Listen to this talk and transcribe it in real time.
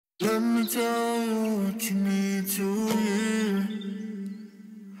Let me tell you what you need to hear,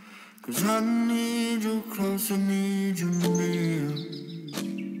 'cause I need you close, I need you near.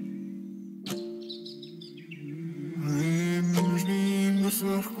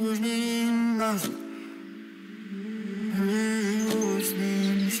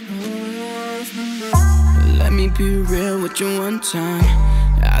 Let me be real with you one time.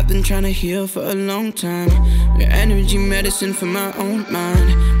 I've been trying to heal for a long time. Your energy medicine for my own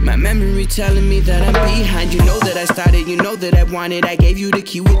mind. My memory telling me that I'm behind. You know that I started, you know that I wanted. I gave you the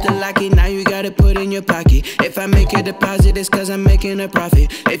key with the locket, now you gotta put in your pocket. If I make a deposit, it's 'cause I'm making a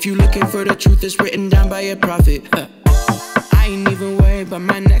profit. If you looking for the truth, it's written down by a prophet. I ain't even worried about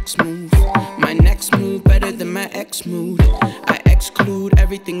my next move. My next move better than my ex mood. I exclude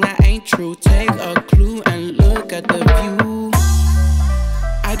everything that ain't true. Take a clue and look at the view.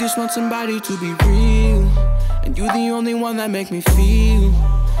 I just want somebody to be real, and you the only one that make me feel.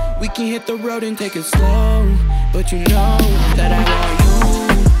 We can hit the road and take it slow, but you know that I want you.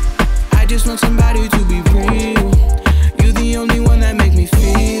 I just want somebody to be real. You the only one that make me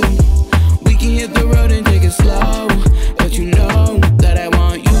feel. We can hit the road and take it slow, but you know that I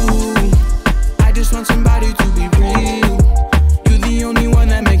want you. I just want somebody to be real. You the only one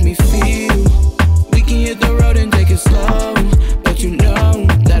that make me feel. We can hit the road and take it slow, but you know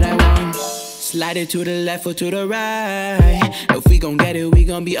that I want. Slide it to the left or to the right. If we gon' get it, we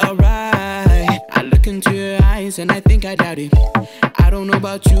gon' be alright. I look into your eyes and I think I doubt it. I don't know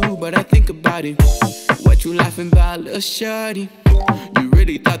about you, but I think about it. What you laughing about, little shorty? You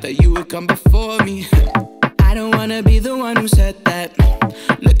really thought that you would come before me? I don't wanna be the one who said that.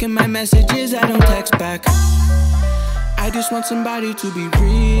 Look at my messages, I don't text back. I just want somebody to be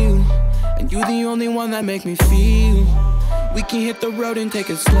real, and you the only one that make me feel. We can hit the road and take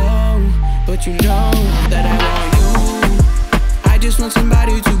it slow, but you know that I want you. I just want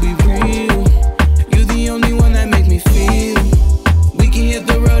somebody to be real.